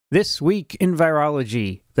This Week in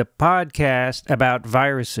Virology, the podcast about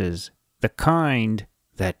viruses, the kind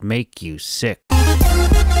that make you sick.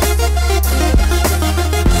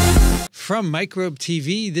 From Microbe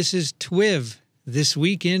TV, this is TWiV, This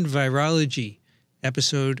Week in Virology,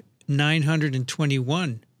 episode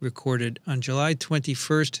 921, recorded on July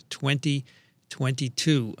 21st,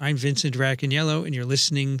 2022. I'm Vincent Racaniello, and you're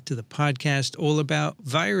listening to the podcast all about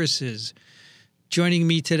viruses. Joining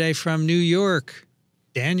me today from New York,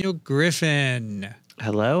 Daniel Griffin.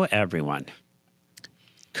 Hello, everyone.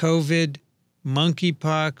 COVID,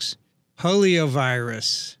 monkeypox,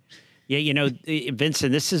 poliovirus. Yeah, you know,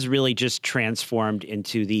 Vincent, this is really just transformed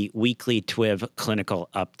into the weekly TWiV clinical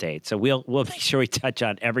update. So we'll make sure we touch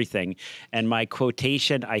on everything. And my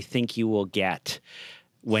quotation, I think you will get: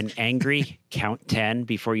 when angry, count 10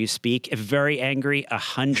 before you speak. If very angry,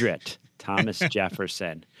 100. Thomas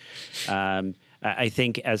Jefferson. I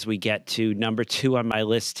think as we get to number 2 on my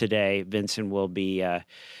list today, Vincent will be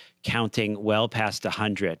counting well past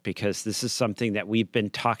 100, because this is something that we've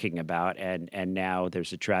been talking about, and now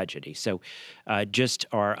there's a tragedy. So just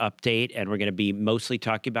our update, and we're going to be mostly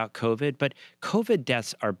talking about COVID, but COVID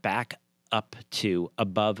deaths are back up to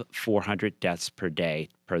above 400 deaths per day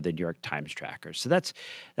per the New York Times tracker. So that's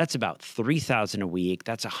about 3,000 a week.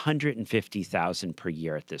 That's 150,000 per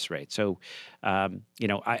year at this rate. So, I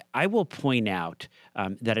will point out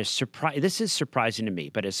that this is surprising to me,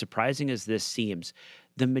 but as surprising as this seems,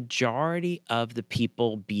 the majority of the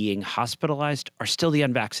people being hospitalized are still the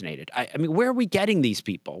unvaccinated. I mean, where are we getting these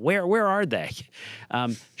people? Where are they?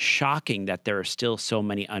 Shocking that there are still so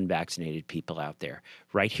many unvaccinated people out there.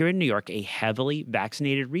 Right here in New York, a heavily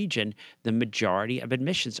vaccinated region, the majority of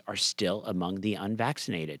admissions are still among the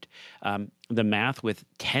unvaccinated. The math with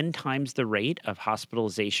 10 times the rate of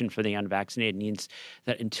hospitalization for the unvaccinated means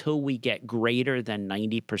that until we get greater than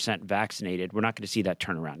 90% vaccinated, we're not going to see that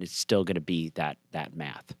turnaround. It's still going to be that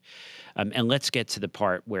math. And let's get to the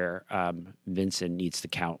part where Vincent needs to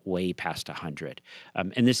count way past 100.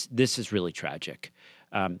 And this is really tragic.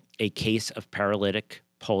 A case of paralytic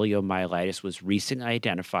poliomyelitis was recently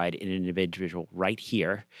identified in an individual right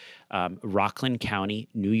here, Rockland County,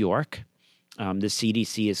 New York. The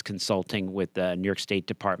CDC is consulting with the New York State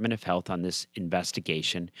Department of Health on this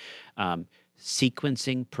investigation.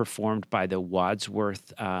 Sequencing performed by the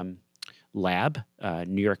Wadsworth lab,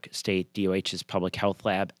 New York State DOH's public health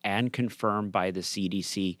lab, and confirmed by the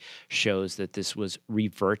CDC shows that this was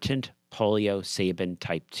revertant polio Sabin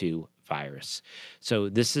type 2 virus. So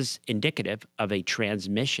this is indicative of a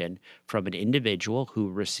transmission from an individual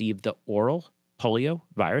who received the oral polio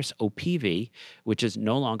virus, OPV, which is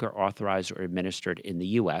no longer authorized or administered in the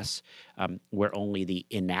U.S., where only the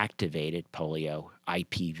inactivated polio,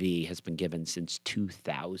 IPV, has been given since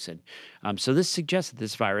 2000. So this suggests that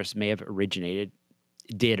this virus may have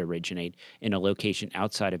did originate in a location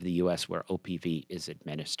outside of the U.S. where OPV is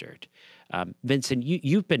administered. Vincent,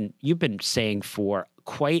 you've been saying for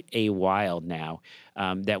quite a while now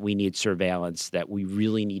that we need surveillance, that we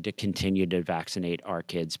really need to continue to vaccinate our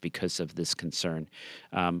kids because of this concern.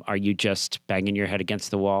 Are you just banging your head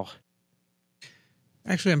against the wall?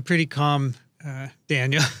 Actually, I'm pretty calm,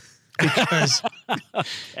 Daniel, because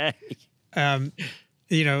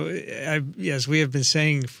yes, we have been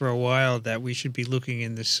saying for a while that we should be looking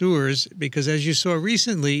in the sewers, because as you saw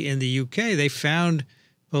recently in the UK, they found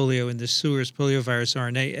polio in the sewers, poliovirus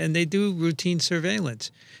RNA, and they do routine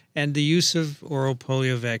surveillance. And the use of oral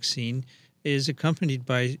polio vaccine is accompanied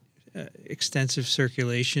by extensive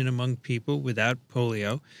circulation among people without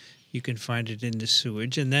polio. You can find it in the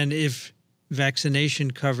sewage. And then if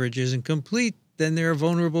vaccination coverage isn't complete, then there are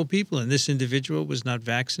vulnerable people, and this individual was not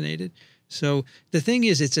vaccinated. So the thing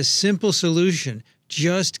is, it's a simple solution.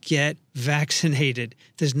 Just get vaccinated.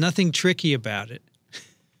 There's nothing tricky about it.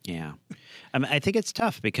 Yeah. I think it's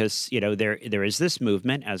tough because, there is this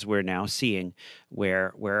movement, as we're now seeing,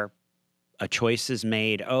 where a choice is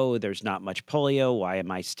made. Oh, there's not much polio. Why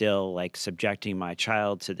am I still subjecting my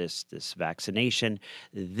child to this vaccination?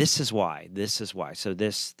 This is why. So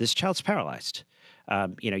this child's paralyzed.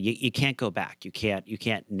 You can't go back. You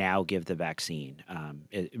can't now give the vaccine.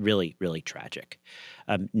 Really, really tragic.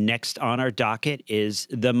 Next on our docket is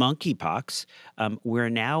the monkeypox. We're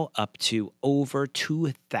now up to over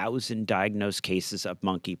 2,000 diagnosed cases of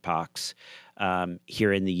monkeypox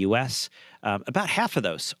here in the U.S. About half of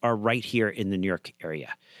those are right here in the New York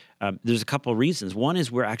area. There's a couple of reasons. One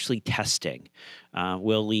is we're actually testing.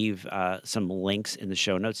 We'll leave some links in the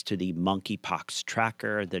show notes to the monkeypox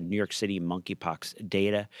tracker, the New York City monkeypox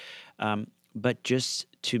data. But just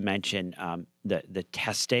to mention the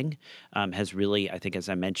testing has really, I think, as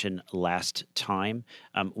I mentioned last time,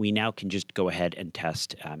 we now can just go ahead and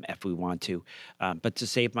test if we want to. But to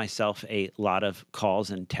save myself a lot of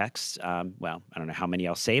calls and texts, well, I don't know how many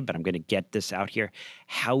I'll save, but I'm going to get this out here.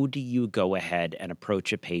 How do you go ahead and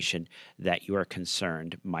approach a patient that you are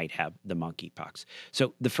concerned might have the monkeypox?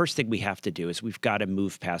 So the first thing we have to do is we've got to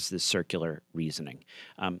move past this circular reasoning.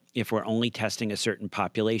 If we're only testing a certain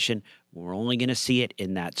population, we're only going to see it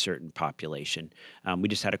in that certain population. We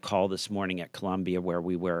just had a call this morning at Columbia where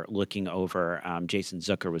we were looking over, Jason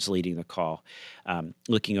Zucker was leading the call,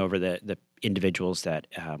 looking over the individuals that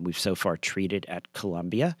we've so far treated at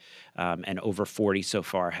Columbia, and over 40 so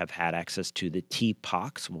far have had access to the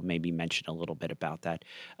TPOXX. We'll maybe mention a little bit about that.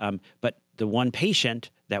 But the one patient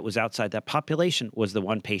that was outside that population was the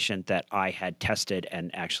one patient that I had tested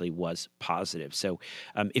and actually was positive. So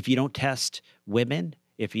if you don't test women,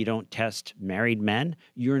 if you don't test married men,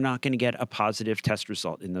 you're not going to get a positive test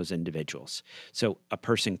result in those individuals. So a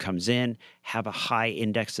person comes in, have a high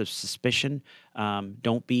index of suspicion.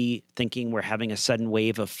 Don't be thinking we're having a sudden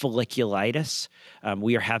wave of folliculitis.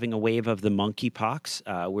 We are having a wave of the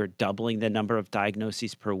monkeypox. We're doubling the number of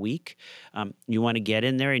diagnoses per week. You want to get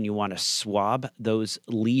in there and you want to swab those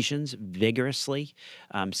lesions vigorously.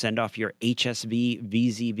 Send off your HSV,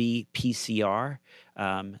 VZV, PCR.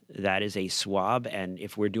 That is a swab, and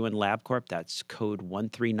if we're doing LabCorp, that's code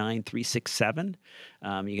 139367.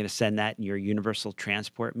 You're going to send that in your universal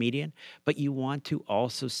transport median, but you want to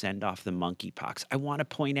also send off the monkeypox. I want to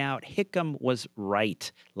point out Hickam was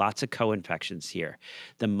right. Lots of co-infections here.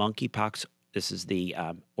 The monkeypox, this is the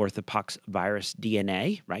orthopox virus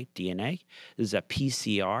DNA, right? DNA. This is a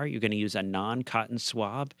PCR. You're going to use a non-cotton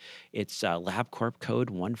swab. It's LabCorp code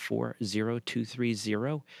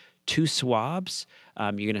 140230. 2 swabs,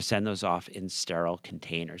 you're going to send those off in sterile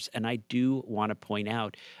containers. And I do want to point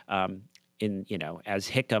out, as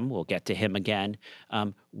Hickam, we'll get to him again,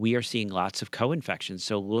 we are seeing lots of co-infections.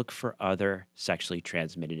 So look for other sexually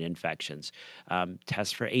transmitted infections.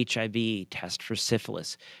 Test for HIV, test for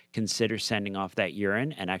syphilis. Consider sending off that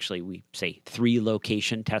urine. And actually, we say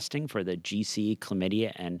 3-location testing for the GC,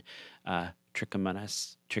 chlamydia, and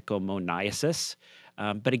trichomoniasis.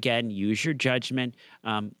 But again, use your judgment.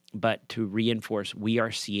 But to reinforce, we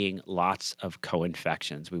are seeing lots of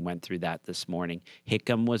co-infections. We went through that this morning.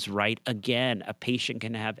 Hickam was right again. A patient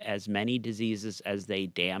can have as many diseases as they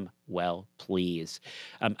damn well please.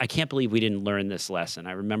 I can't believe we didn't learn this lesson.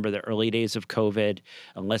 I remember the early days of COVID.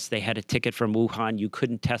 Unless they had a ticket from Wuhan, you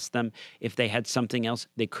couldn't test them. If they had something else,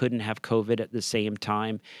 they couldn't have COVID at the same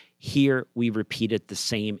time. Here, we repeated the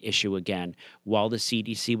same issue again. While the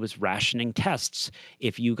CDC was rationing tests,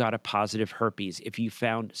 if you got a positive herpes, if you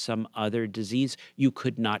found some other disease, you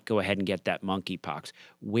could not go ahead and get that monkeypox.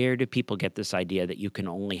 Where do people get this idea that you can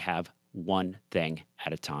only have one thing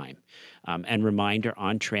at a time? And reminder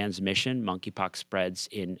on transmission, monkeypox spreads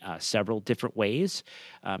in several different ways.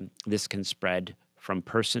 This can spread from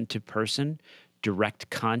person to person,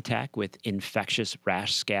 direct contact with infectious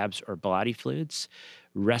rash, scabs, or body fluids,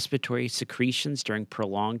 respiratory secretions during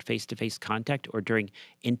prolonged face-to-face contact or during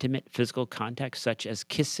intimate physical contact, such as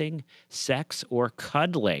kissing, sex, or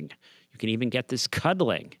cuddling. You can even get this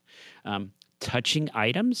cuddling. Touching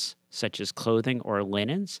items, such as clothing or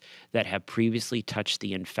linens, that have previously touched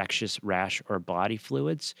the infectious rash or body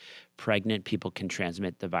fluids. Pregnant people can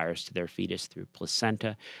transmit the virus to their fetus through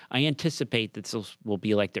placenta. I anticipate that this will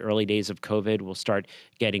be like the early days of COVID. We'll start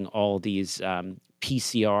getting all these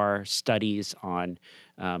PCR studies on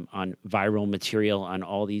viral material on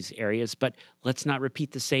all these areas. But let's not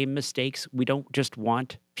repeat the same mistakes. We don't just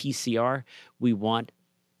want PCR. We want,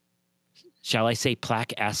 shall I say,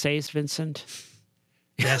 plaque assays, Vincent?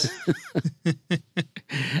 Yes.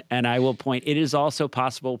 And I will point, it is also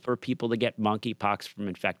possible for people to get monkeypox from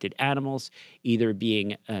infected animals, either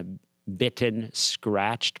being bitten,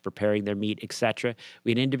 scratched, preparing their meat, etc.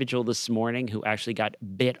 We had an individual this morning who actually got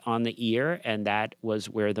bit on the ear, and that was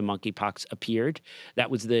where the monkeypox appeared.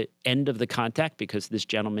 That was the end of the contact because this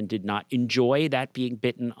gentleman did not enjoy that being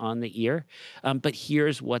bitten on the ear. But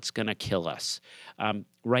here's what's going to kill us.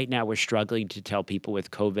 Right now, we're struggling to tell people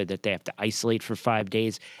with COVID that they have to isolate for 5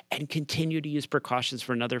 days and continue to use precautions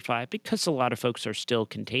for another 5 because a lot of folks are still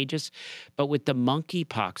contagious. But with the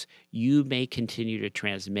monkeypox, you may continue to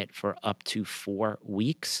transmit for up to 4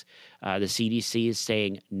 weeks. The CDC is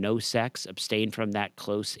saying no sex, abstain from that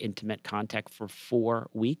close, intimate contact for 4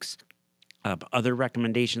 weeks. Other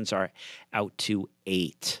recommendations are out to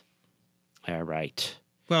 8. All right.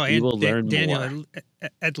 Well, we will learn Daniel, more.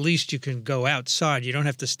 at least you can go outside. You don't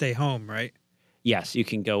have to stay home, right? Yes, you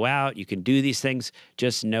can go out, you can do these things,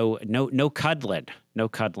 just no cuddling, no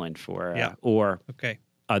cuddling for Yeah. or Okay.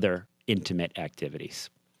 other intimate activities.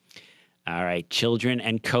 All right, children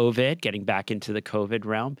and COVID, getting back into the COVID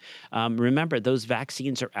realm. Remember, those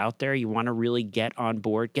vaccines are out there. You want to really get on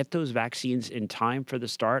board, get those vaccines in time for the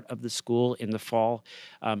start of the school in the fall.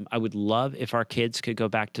 I would love if our kids could go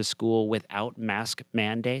back to school without mask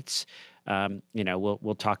mandates.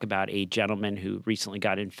 We'll talk about a gentleman who recently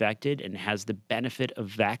got infected and has the benefit of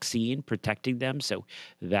vaccine protecting them. So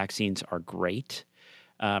vaccines are great.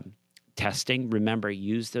 Testing, remember,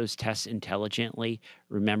 use those tests intelligently.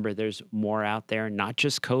 Remember, there's more out there, not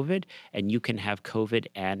just COVID, and you can have COVID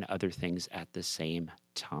and other things at the same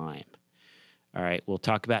time. All right, we'll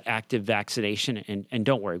talk about active vaccination, and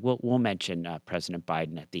don't worry, we'll mention President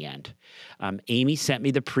Biden at the end. Amy sent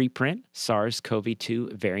me the preprint,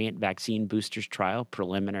 SARS-CoV-2 variant vaccine boosters trial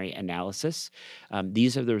preliminary analysis.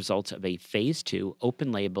 These are the results of a phase 2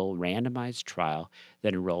 open-label randomized trial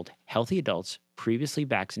that enrolled healthy adults previously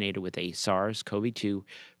vaccinated with a SARS-CoV-2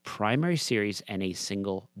 primary series and a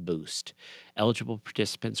single boost. Eligible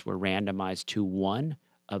participants were randomized to one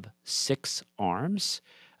of 6 arms.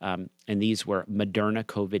 And these were Moderna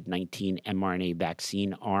COVID-19 mRNA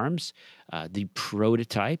vaccine arms, the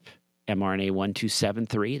prototype mRNA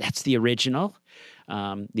 1273, that's the original,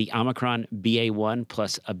 the Omicron BA1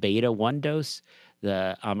 plus a beta 1 dose,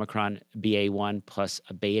 the Omicron BA1 plus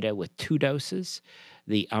a beta with 2 doses,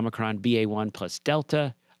 the Omicron BA1 plus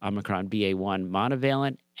Delta, Omicron BA1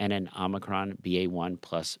 monovalent, and an Omicron BA1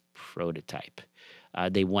 plus prototype.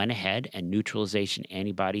 They went ahead and neutralization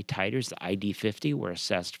antibody titers, the ID50, were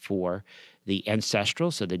assessed for the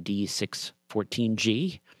ancestral, so the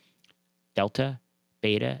D614G, Delta,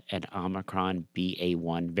 Beta, and Omicron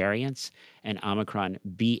BA1 variants, and Omicron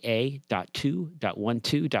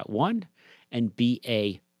BA.2.12.1 and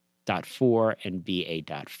BA.4 and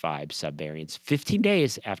BA.5 subvariants 15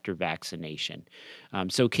 days after vaccination.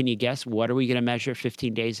 So can you guess, what are we going to measure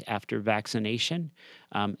 15 days after vaccination?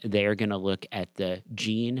 They're going to look at the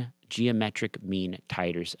geometric mean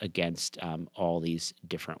titers against all these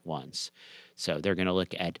different ones. So they're going to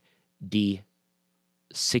look at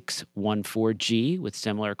D614G with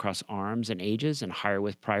similar across arms and ages and higher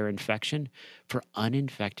with prior infection. For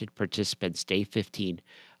uninfected participants, day 15,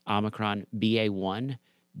 Omicron BA1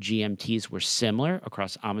 GMTs were similar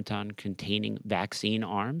across Omicron-containing vaccine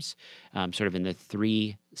arms, sort of in the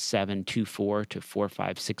 3,724 to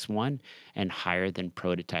 4,561, and higher than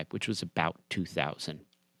prototype, which was about 2,000.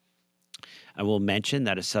 I will mention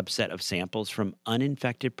that a subset of samples from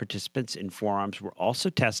uninfected participants in forearms were also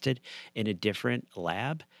tested in a different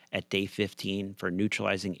lab at day 15 for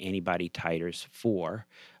neutralizing antibody titers for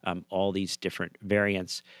all these different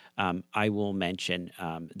variants. I will mention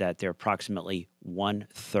that they're approximately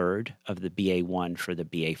 1/3 of the BA1 for the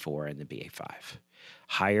BA4 and the BA5.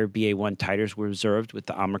 Higher BA1 titers were observed with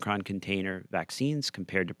the Omicron container vaccines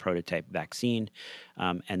compared to prototype vaccine,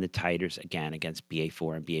 and the titers, again, against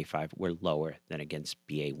BA4 and BA5 were lower than against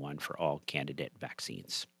BA1 for all candidate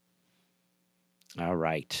vaccines. All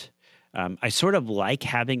right. I sort of like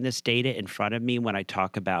having this data in front of me when I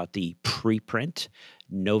talk about the preprint.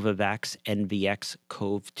 Novavax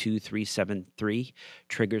NVX-CoV-2373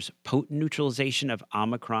 triggers potent neutralization of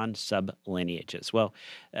Omicron sub-lineages. Well,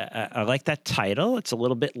 I like that title. It's a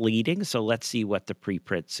little bit leading, so let's see what the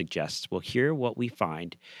preprint suggests. Well, here what we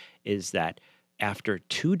find is that after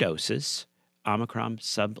 2 doses, Omicron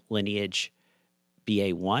sub-lineage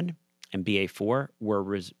BA1 and BA4 were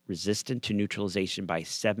resistant to neutralization by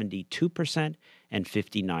 72% and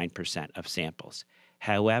 59% of samples.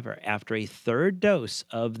 However, after a 3rd dose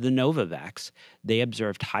of the Novavax, they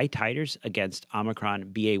observed high titers against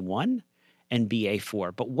Omicron BA1 and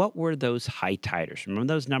BA4. But what were those high titers?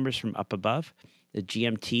 Remember those numbers from up above? The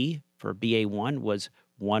GMT for BA1 was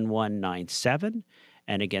 1197,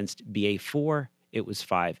 and against BA4, it was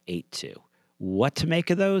 582. What to make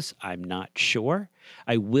of those, I'm not sure.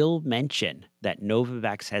 I will mention that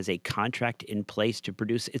Novavax has a contract in place to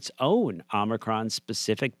produce its own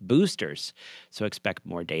Omicron-specific boosters, so expect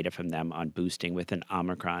more data from them on boosting with an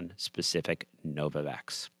Omicron-specific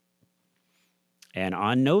Novavax. And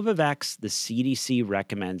on Novavax, the CDC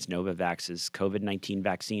recommends Novavax's COVID-19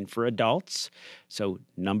 vaccine for adults. So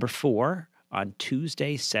number 4, on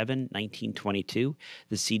Tuesday, 7/19/22,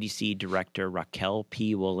 the CDC Director Raquel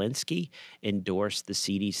P. Walensky endorsed the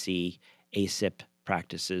CDC ACIP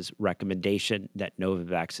practices recommendation that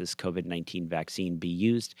Novavax's COVID-19 vaccine be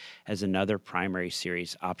used as another primary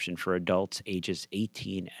series option for adults ages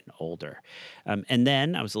 18 and older. And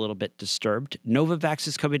then I was a little bit disturbed.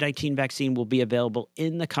 Novavax's COVID-19 vaccine will be available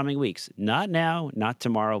in the coming weeks. Not now, not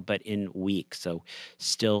tomorrow, but in weeks. So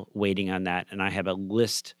still waiting on that. And I have a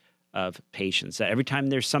list of patients that every time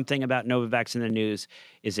there's something about Novavax in the news,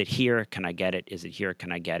 is it here? Can I get it? Is it here?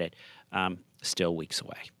 Can I get it? Still weeks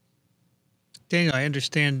away. Daniel, I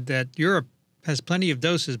understand that Europe has plenty of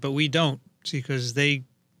doses, but we don't because they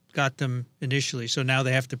got them initially. So now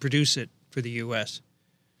they have to produce it for the U.S.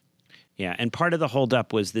 Yeah, and part of the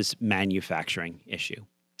holdup was this manufacturing issue,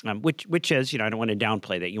 which is, I don't want to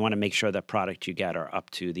downplay that. You want to make sure that product you get are up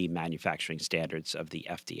to the manufacturing standards of the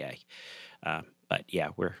FDA. But yeah,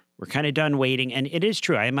 we're kind of done waiting, and it is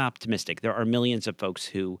true. I am optimistic. There are millions of folks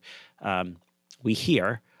who we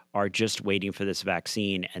hear are just waiting for this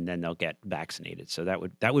vaccine, and then they'll get vaccinated. So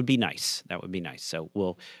that would be nice. That would be nice. So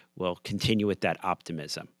we'll continue with that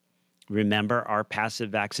optimism. Remember our passive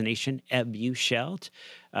vaccination, Evusheld.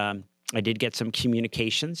 I did get some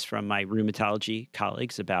communications from my rheumatology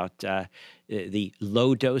colleagues about the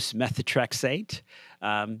low-dose methotrexate.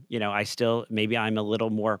 I still, maybe I'm a little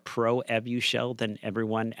more pro-Evusheld than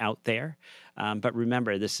everyone out there. But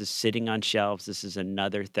remember, this is sitting on shelves. This is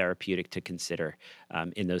another therapeutic to consider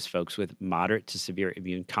in those folks with moderate to severe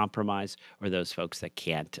immune compromise or those folks that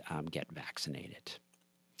can't get vaccinated.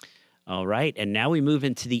 All right, and now we move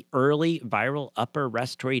into the early viral upper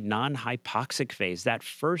respiratory non-hypoxic phase, that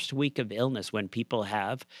first week of illness when people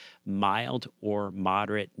have mild or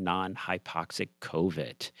moderate non-hypoxic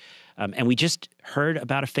COVID. And we just heard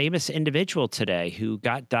about a famous individual today who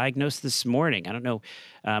got diagnosed this morning. I don't know,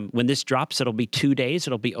 when this drops, it'll be 2 days.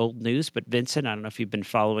 It'll be old news. But Vincent, I don't know if you've been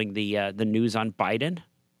following the news on Biden.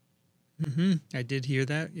 Mm-hmm. I did hear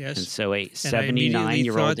that, yes. And so a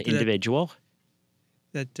 79-year-old individual.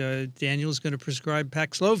 That Daniel's going to prescribe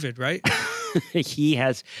Paxlovid, right? He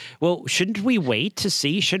has. Well, shouldn't we wait to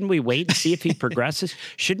see? Shouldn't we wait and see if he progresses?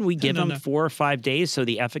 Shouldn't we give him 4 or 5 days so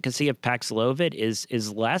the efficacy of Paxlovid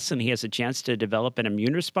is less and he has a chance to develop an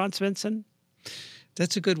immune response, Vincent?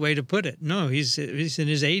 That's a good way to put it. No, he's in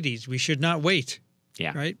his 80s. We should not wait.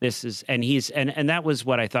 Yeah. Right. This is, and that was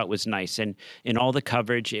what I thought was nice. And in all the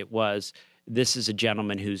coverage, it was, this is a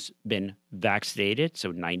gentleman who's been vaccinated,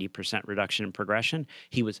 so 90% reduction in progression.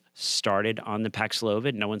 He was started on the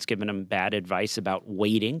Paxlovid. No one's given him bad advice about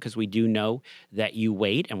waiting, because we do know that you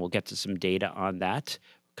wait, and we'll get to some data on that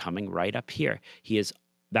coming right up here. He is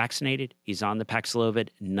vaccinated. He's on the Paxlovid,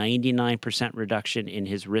 99% reduction in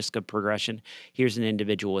his risk of progression. Here's an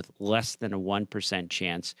individual with less than a 1%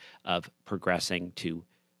 chance of progressing to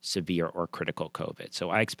severe or critical COVID. So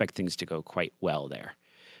I expect things to go quite well there.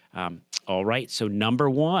 All right. So number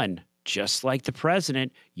one, just like the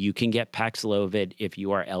president, you can get Paxlovid if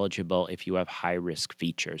you are eligible, if you have high-risk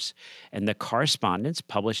features. And the correspondence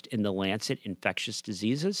published in the Lancet Infectious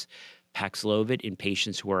Diseases, Paxlovid in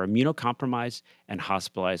patients who are immunocompromised and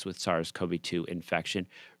hospitalized with SARS-CoV-2 infection,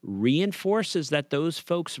 reinforces that those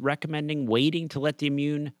folks recommending waiting to let the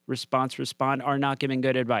immune response respond are not giving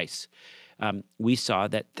good advice. We saw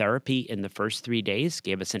that therapy in the first 3 days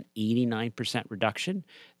gave us an 89% reduction,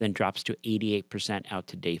 then drops to 88% out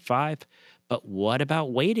to day 5. But what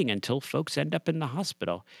about waiting until folks end up in the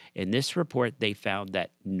hospital? In this report, they found that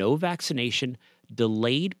no vaccination,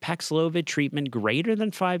 delayed Paxlovid treatment greater than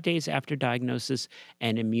 5 days after diagnosis,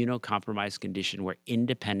 and immunocompromised condition were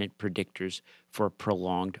independent predictors for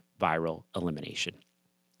prolonged viral elimination.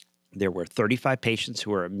 There were 35 patients who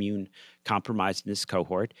were immune compromised in this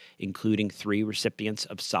cohort, including 3 recipients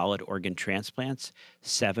of solid organ transplants,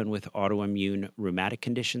 7 with autoimmune rheumatic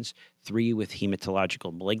conditions, 3 with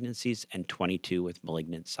hematological malignancies, and 22 with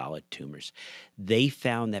malignant solid tumors. They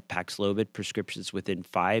found that Paxlovid prescriptions within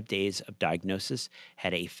 5 days of diagnosis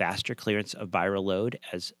had a faster clearance of viral load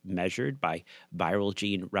as measured by viral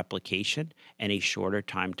gene replication and a shorter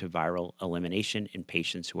time to viral elimination in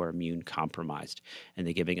patients who are immune compromised. And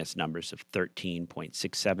they're giving us numbers of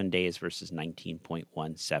 13.67 days versus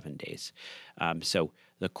 19.17 days. So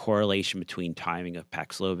the correlation between timing of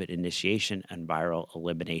Paxlovid initiation and viral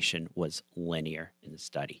elimination was linear in the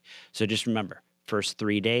study. So just remember, first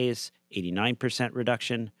 3 days, 89%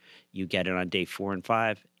 reduction. You get it on day 4 and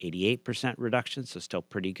 5, 88% reduction, so still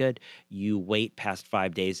pretty good. You wait past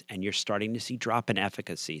 5 days, and you're starting to see drop in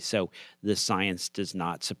efficacy. So the science does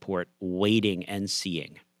not support waiting and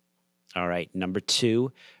seeing. All right, number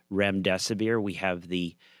 2, remdesivir. We have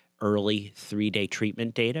the early 3-day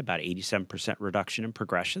treatment data, about 87% reduction in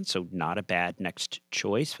progression. So not a bad next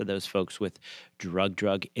choice for those folks with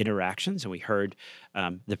drug-drug interactions. And we heard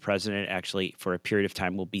the president actually, for a period of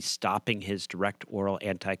time, will be stopping his direct oral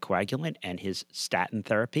anticoagulant and his statin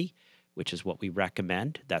therapy, which is what we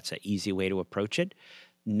recommend. That's an easy way to approach it.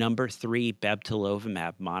 Number 3,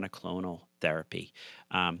 bebtelovimab monoclonal therapy.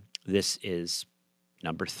 This is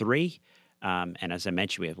number 3. And as I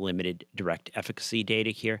mentioned, we have limited direct efficacy data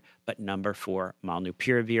here. But number 4,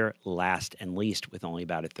 molnupiravir, last and least, with only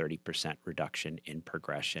about a 30% reduction in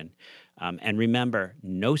progression. And remember,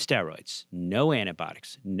 no steroids, no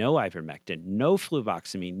antibiotics, no ivermectin, no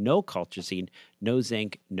fluvoxamine, no colchicine, no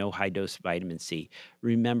zinc, no high-dose vitamin C.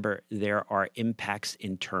 Remember, there are impacts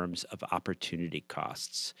in terms of opportunity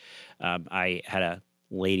costs. I had a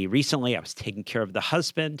lady recently, I was taking care of the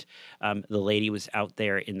husband. The lady was out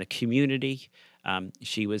there in the community.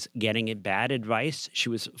 She was getting bad advice. She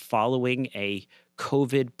was following a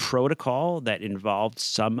COVID protocol that involved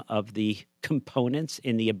some of the components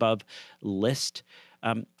in the above list.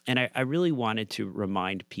 And I really wanted to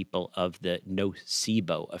remind people of the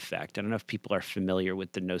nocebo effect. I don't know if people are familiar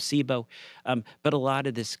with the nocebo, but a lot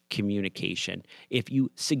of this communication, if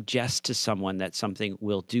you suggest to someone that something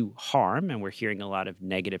will do harm, and we're hearing a lot of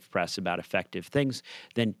negative press about effective things,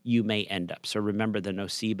 then you may end up. So remember, the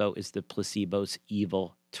nocebo is the placebo's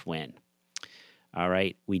evil twin. All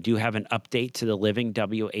right. We do have an update to the living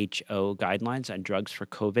WHO guidelines on drugs for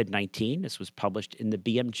COVID-19. This was published in the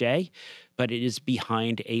BMJ, but it is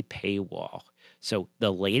behind a paywall. So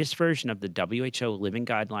the latest version of the WHO living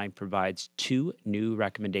guideline provides 2 new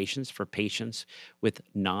recommendations for patients with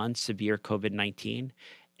non-severe COVID-19.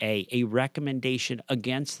 A recommendation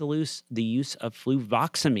against the use of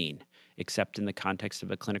fluvoxamine, except in the context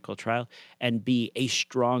of a clinical trial, and B, a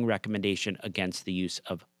strong recommendation against the use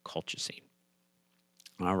of colchicine.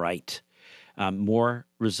 All right. More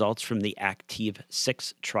results from the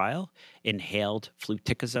ACTIV-6 trial, inhaled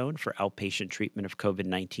fluticasone for outpatient treatment of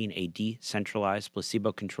COVID-19, a decentralized,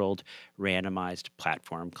 placebo-controlled, randomized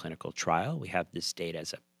platform clinical trial. We have this data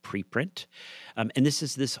as a preprint. And this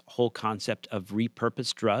is this whole concept of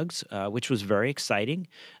repurposed drugs, which was very exciting.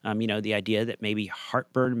 The idea that maybe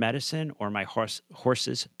heartburn medicine or my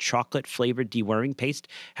horse's chocolate-flavored deworming paste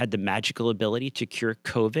had the magical ability to cure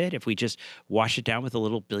COVID if we just wash it down with a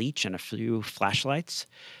little bleach and a few flashlights.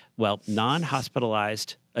 Well,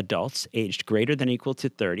 non-hospitalized adults aged greater than or equal to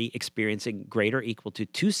 30 experiencing greater or equal to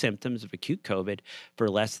 2 symptoms of acute COVID for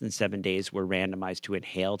less than 7 days were randomized to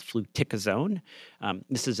inhaled fluticasone.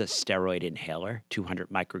 This is a steroid inhaler, 200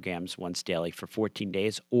 micrograms once daily for 14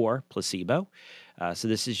 days, or placebo. So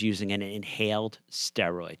this is using an inhaled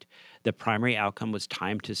steroid. The primary outcome was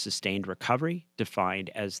time to sustained recovery, defined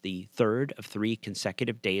as the 3rd of 3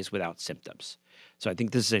 consecutive days without symptoms. So I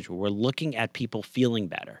think this is interesting. We're looking at people feeling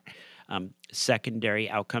better. Secondary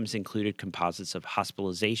outcomes included composites of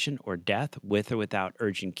hospitalization or death with or without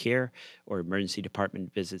urgent care or emergency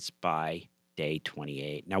department visits by day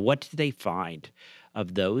 28. Now, what did they find?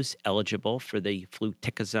 Of those eligible for the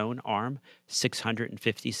fluticasone arm,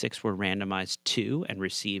 656 were randomized to and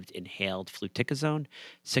received inhaled fluticasone.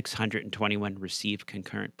 621 received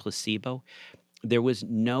concurrent placebo. There was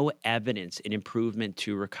no evidence in improvement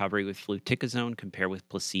to recovery with fluticasone compared with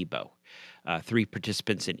placebo. 3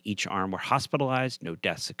 participants in each arm were hospitalized. No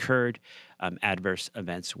deaths occurred. Adverse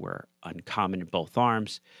events were uncommon in both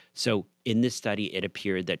arms. So in this study, it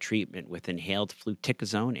appeared that treatment with inhaled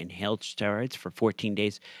fluticasone, inhaled steroids for 14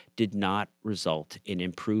 days did not result in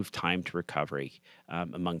improved time to recovery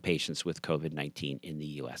among patients with COVID-19 in the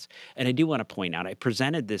U.S. And I do want to point out, I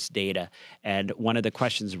presented this data, and one of the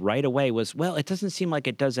questions right away was, well, it doesn't seem like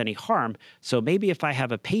it does any harm, so maybe if I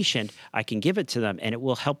have a patient, I can give it to them and it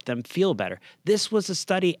will help them feel better. This was a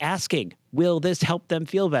study asking, will this help them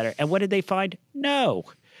feel better? And what did they find? No.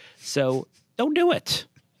 So don't do it.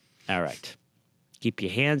 All right. Keep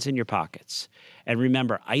your hands in your pockets. And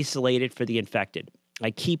remember, isolate it for the infected.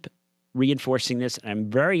 I keep reinforcing this, and I'm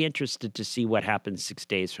very interested to see what happens 6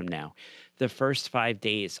 days from now. The first 5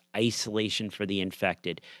 days, isolation for the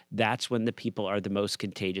infected. That's when the people are the most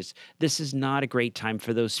contagious. This is not a great time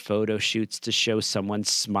for those photo shoots to show someone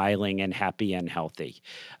smiling and happy and healthy.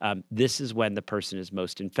 This is when the person is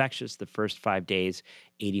most infectious. The first 5 days,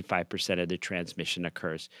 85% of the transmission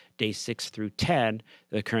occurs. Day 6 through 10,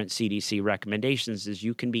 the current CDC recommendations is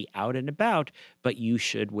you can be out and about, but you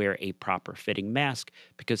should wear a proper fitting mask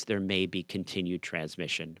because there may be continued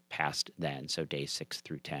transmission past then, so day 6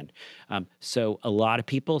 through 10. So a lot of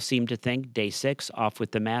people seem to think day 6, off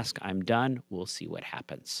with the mask, I'm done. We'll see what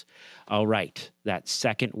happens. All right, that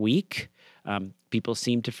second week, People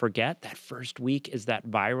seem to forget that first week is that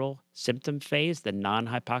viral symptom phase, the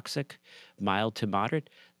non-hypoxic, mild to moderate.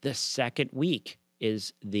 The second week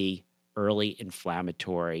is the early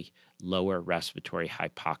inflammatory, lower respiratory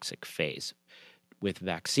hypoxic phase. With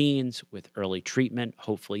vaccines, with early treatment,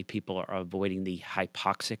 hopefully people are avoiding the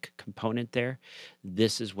hypoxic component there.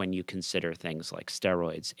 This is when you consider things like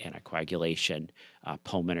steroids, anticoagulation,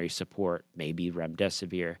 pulmonary support, maybe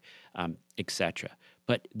remdesivir, etc.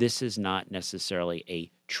 But this is not necessarily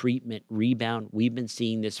a treatment rebound. We've been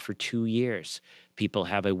seeing this for 2 years. People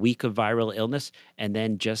have a week of viral illness, and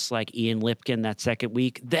then just like Ian Lipkin that second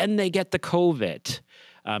week, then they get the COVID.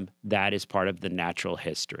 That is part of the natural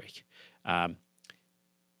history.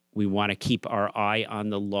 We want to keep our eye on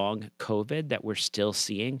the long COVID that we're still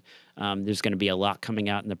seeing. There's going to be a lot coming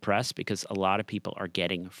out in the press because a lot of people are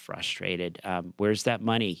getting frustrated. Where's that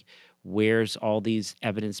money? Where's all these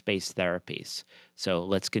evidence-based therapies? So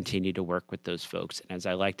let's continue to work with those folks. And as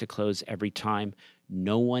I like to close every time,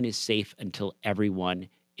 no one is safe until everyone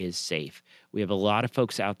is safe. We have a lot of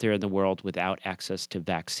folks out there in the world without access to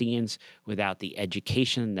vaccines, without the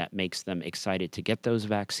education that makes them excited to get those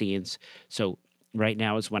vaccines. So right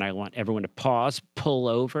now is when I want everyone to pause, pull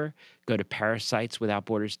over, go to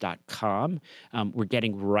parasiteswithoutborders.com. We're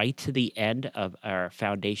getting right to the end of our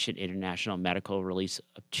Foundation International Medical Release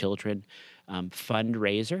of Children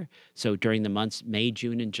fundraiser. So during the months May,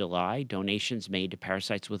 June, and July, donations made to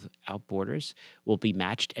Parasites Without Borders will be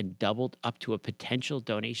matched and doubled up to a potential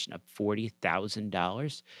donation of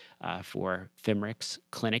 $40,000 for Fimrick's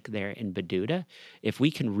clinic there in Baduda. If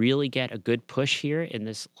we can really get a good push here in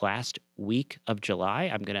this last week of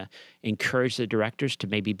July, I'm going to encourage the directors to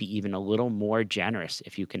maybe be even a little more generous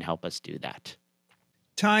if you can help us do that.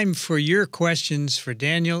 Time for your questions for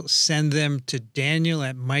Daniel. Send them to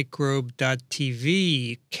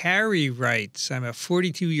daniel@microbe.tv. Carrie writes, I'm a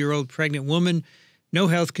 42-year-old pregnant woman, no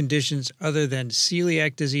health conditions other than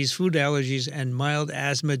celiac disease, food allergies, and mild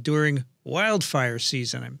asthma during wildfire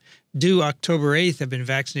season. I'm due October 8th. I've been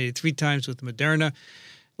vaccinated 3 times with Moderna.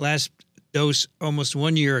 Last dose almost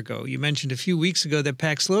 1 year ago. You mentioned a few weeks ago that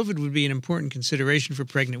Paxlovid would be an important consideration for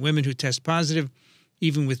pregnant women who test positive,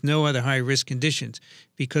 even with no other high-risk conditions.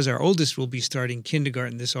 Because our oldest will be starting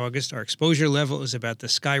kindergarten this August, our exposure level is about to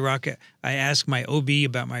skyrocket. I asked my OB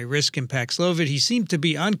about my risk in Paxlovid. He seemed to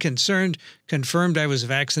be unconcerned, confirmed I was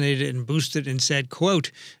vaccinated and boosted, and said,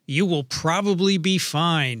 quote, "You will probably be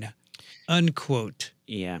fine," unquote.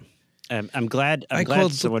 Yeah. I'm glad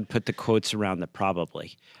someone put the quotes around the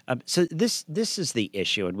probably. So this is the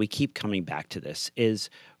issue, and we keep coming back to this, is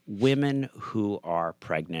women who are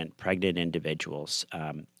pregnant individuals,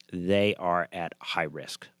 they are at high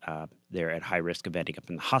risk. They're at high risk of ending up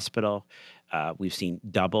in the hospital. We've seen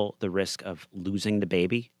double the risk of losing the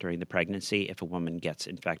baby during the pregnancy if a woman gets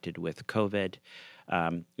infected with COVID.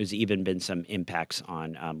 There's even been some impacts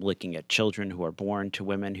on looking at children who are born to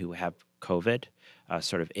women who have COVID.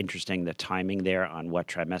 Sort of interesting, the timing there on what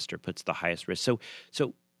trimester puts the highest risk.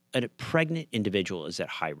 So a pregnant individual is at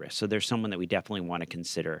high risk. So there's someone that we definitely want to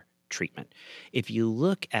consider treatment. If you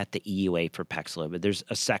look at the EUA for Paxlovid, there's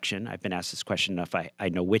a section, I've been asked this question enough, I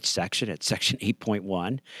know which section, it's section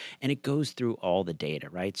 8.1, and it goes through all the data,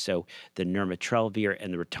 right? So the nirmatrelvir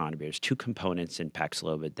and the ritonavir, there's 2 components in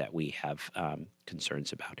Paxlovid that we have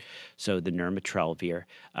concerns about. So the nirmatrelvir,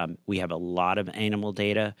 we have a lot of animal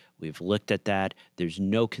data. We've looked at that. There's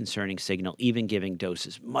no concerning signal, even giving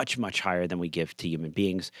doses much, much higher than we give to human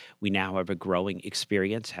beings. We now have a growing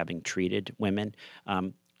experience having treated women.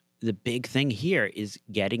 The big thing here is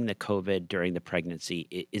getting the COVID during the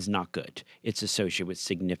pregnancy is not good. It's associated with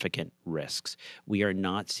significant risks. We are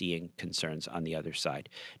not seeing concerns on the other side.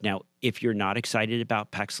 Now, if you're not excited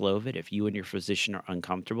about Paxlovid, if you and your physician are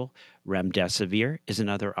uncomfortable, remdesivir is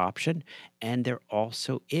another option. And there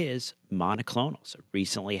also is monoclonals. I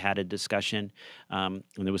recently had a discussion, and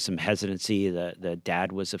there was some hesitancy. The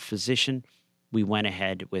dad was a physician. We went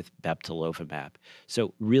ahead with bebtelovimab.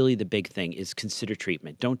 So really the big thing is consider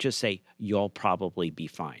treatment. Don't just say, you'll probably be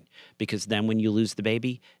fine. Because then when you lose the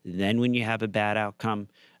baby, then when you have a bad outcome,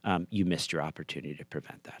 you missed your opportunity to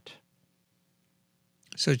prevent that.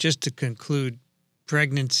 So just to conclude,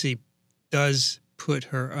 pregnancy does put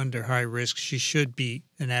her under high risk. She should be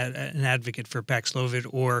an advocate for Paxlovid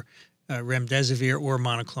or remdesivir or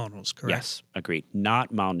monoclonals, correct? Yes, agreed.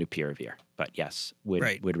 Not molnupiravir, but yes,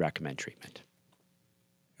 would recommend treatment.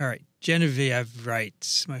 All right. Genevieve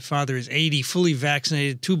writes, my father is 80, fully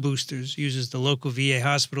vaccinated, 2 boosters, uses the local VA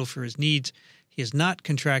hospital for his needs. He has not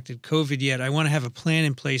contracted COVID yet. I want to have a plan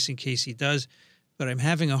in place in case he does, but I'm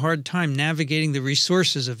having a hard time navigating the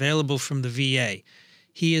resources available from the VA.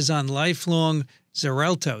 he is on lifelong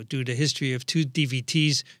Xarelto due to history of 2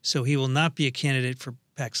 DVTs, so he will not be a candidate for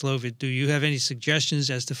Paxlovid. Do you have any suggestions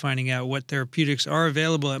as to finding out what therapeutics are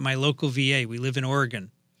available at my local VA? We live in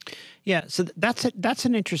Oregon. Yeah, so that's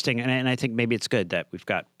an interesting, and I think maybe it's good that we've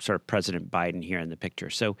got sort of President Biden here in the picture.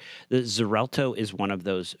 So the Xarelto is one of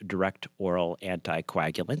those direct oral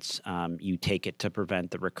anticoagulants. You take it to prevent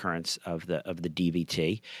the recurrence of the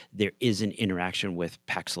DVT. There is an interaction with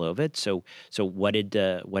Paxlovid. So what did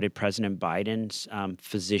President Biden's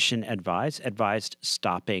physician advise? Advised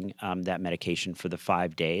stopping that medication for the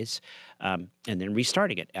 5 days. And then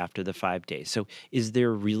restarting it after the 5 days. So is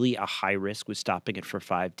there really a high risk with stopping it for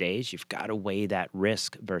 5 days? You've got to weigh that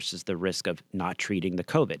risk versus the risk of not treating the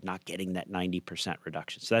COVID, not getting that 90%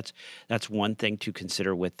 reduction. So that's one thing to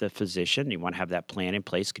consider with the physician. You want to have that plan in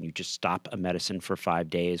place. Can you just stop a medicine for 5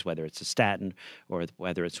 days, whether it's a statin or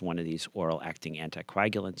whether it's one of these oral acting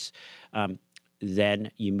anticoagulants? Then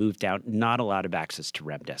you move down, not a lot of access to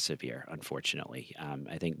remdesivir, unfortunately.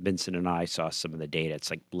 I think Vincent and I saw some of the data. It's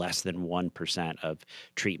like less than 1% of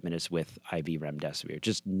treatment is with IV remdesivir,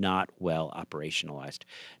 just not well operationalized.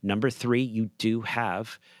 Number 3, you do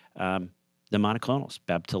have the monoclonals,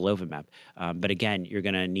 bebtelovimab. But again, you're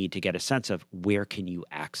going to need to get a sense of where can you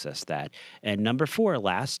access that. And number 4,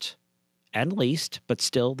 last and least, but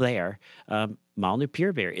still there,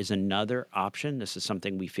 molnupiravir is another option. This is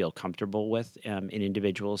something we feel comfortable with in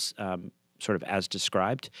individuals sort of as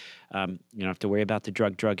described. You don't have to worry about the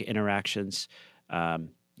drug-drug interactions. You don't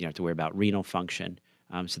have to worry about renal function.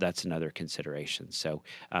 So that's another consideration. So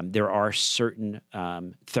there are certain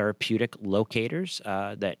therapeutic locators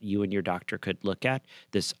that you and your doctor could look at.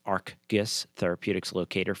 This ARCGIS therapeutics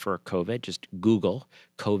locator for COVID, just Google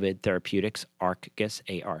COVID therapeutics, ARCGIS,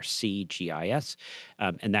 ARCGIS,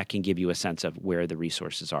 and that can give you a sense of where the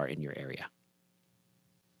resources are in your area.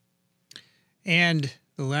 And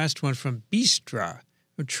the last one from Bistra.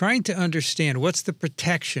 We're trying to understand what's the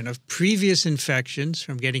protection of previous infections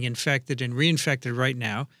from getting infected and reinfected right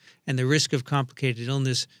now, and the risk of complicated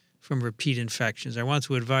illness from repeat infections. I want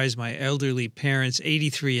to advise my elderly parents,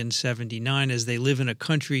 83 and 79, as they live in a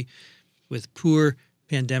country with poor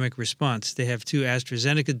pandemic response. They have 2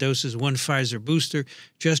 AstraZeneca doses, 1 Pfizer booster,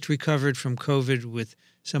 just recovered from COVID with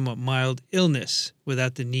somewhat mild illness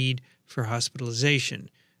without the need for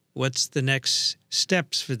hospitalization. What's the next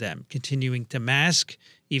steps for them? Continuing to mask,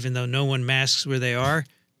 even though no one masks where they are?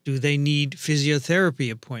 Do they need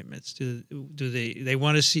physiotherapy appointments? Do they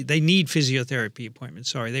want to see? They need physiotherapy appointments.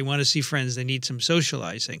 Sorry, they want to see friends. They need some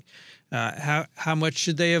socializing. How much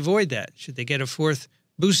should they avoid that? Should they get a 4th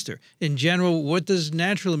booster? In general, what does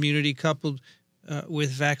natural immunity coupled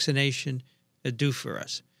with vaccination do for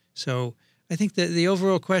us? So I think that the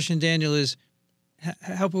overall question, Daniel, is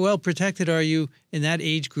how well protected are you in that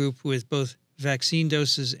age group with both vaccine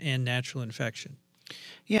doses and natural infection?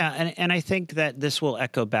 Yeah, and I think that this will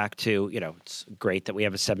echo back to, it's great that we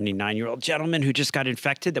have a 79-year-old gentleman who just got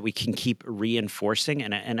infected that we can keep reinforcing.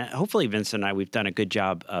 And hopefully, Vincent and I, we've done a good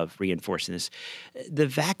job of reinforcing this. The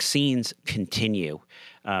vaccines continue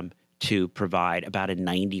to provide about a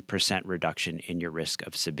 90% reduction in your risk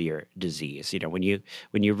of severe disease. When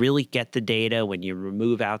you really get the data, when you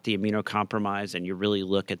remove out the immunocompromised and you really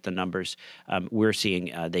look at the numbers, we're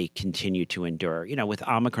seeing they continue to endure. With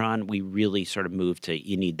Omicron, we really sort of moved to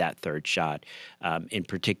you need that 3rd shot. In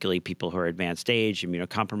particularly people who are advanced age,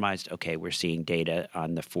 immunocompromised, okay, we're seeing data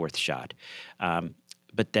on the 4th shot.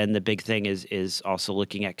 But then the big thing is also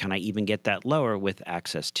looking at, can I even get that lower with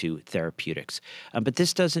access to therapeutics? But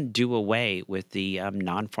this doesn't do away with the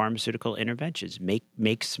non-pharmaceutical interventions.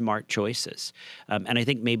 Make smart choices. And I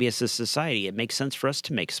think maybe as a society, it makes sense for us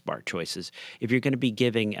to make smart choices. If you're going to be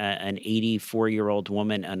giving an 84-year-old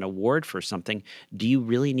woman an award for something, do you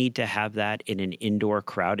really need to have that in an indoor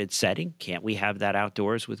crowded setting? Can't we have that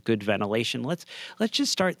outdoors with good ventilation? Let's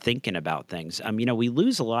just start thinking about things. We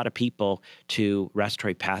lose a lot of people to respiratory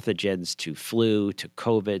pathogens, to flu, to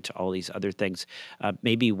COVID, to all these other things.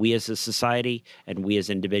 Maybe we as a society and we as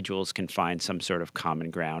individuals can find some sort of common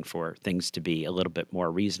ground for things to be a little bit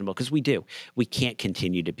more reasonable, because we can't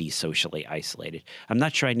continue to be socially isolated. I'm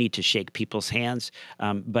not sure I need to shake people's hands,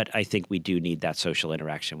 but I think we do need that social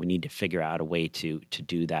interaction. We need to figure out a way to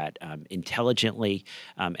do that intelligently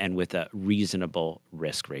and with a reasonable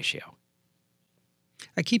risk ratio.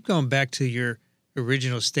 I keep going back to your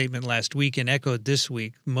original statement last week and echoed this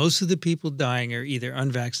week. Most of the people dying are either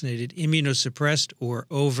unvaccinated, immunosuppressed, or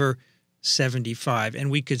over 75.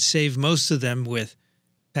 And we could save most of them with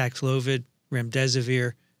Paxlovid,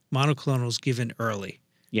 remdesivir, monoclonals given early.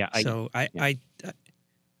 Yeah.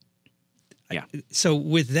 So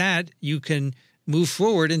with that, you can move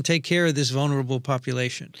forward and take care of this vulnerable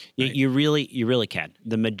population. Right? You really can.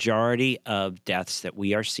 The majority of deaths that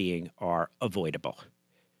we are seeing are avoidable.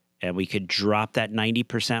 And we could drop that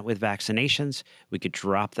 90% with vaccinations. We could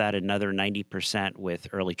drop that another 90% with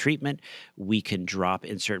early treatment. We can drop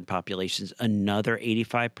in certain populations another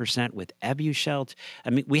 85% with Evusheld.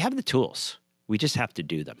 I mean, we have the tools. We just have to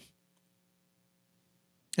do them.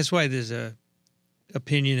 That's why there's a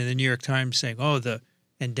opinion in the New York Times saying, oh, the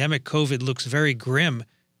endemic COVID looks very grim.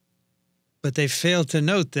 But they failed to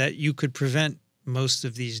note that you could prevent most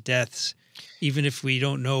of these deaths. Even if we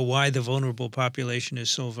don't know why the vulnerable population is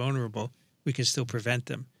so vulnerable, we can still prevent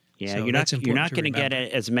them. Yeah, so you're not going to get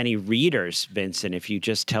as many readers, Vincent, if you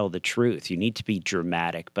just tell the truth. You need to be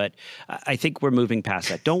dramatic. But I think we're moving past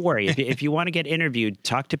that. Don't worry. If you want to get interviewed,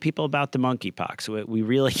 talk to people about the monkeypox. We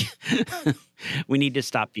really we need to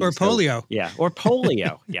stop being or polio. Yeah, or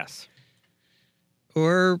polio. Yes.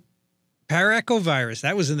 Or paraechovirus.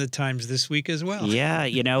 That was in the Times this week as well. Yeah,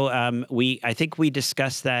 I think we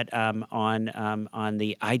discussed that on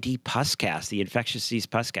the ID Puscast, the infectious disease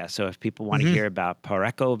Puscast. So if people want to hear about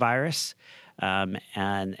paraechovirus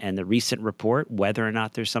and the recent report, whether or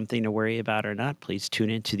not there's something to worry about or not, please tune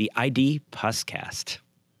into the ID Puscast.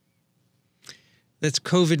 That's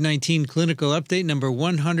COVID-19 clinical update number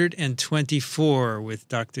 124 with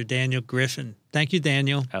Dr. Daniel Griffin. Thank you,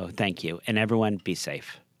 Daniel. Oh, thank you. And everyone, be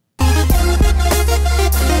safe.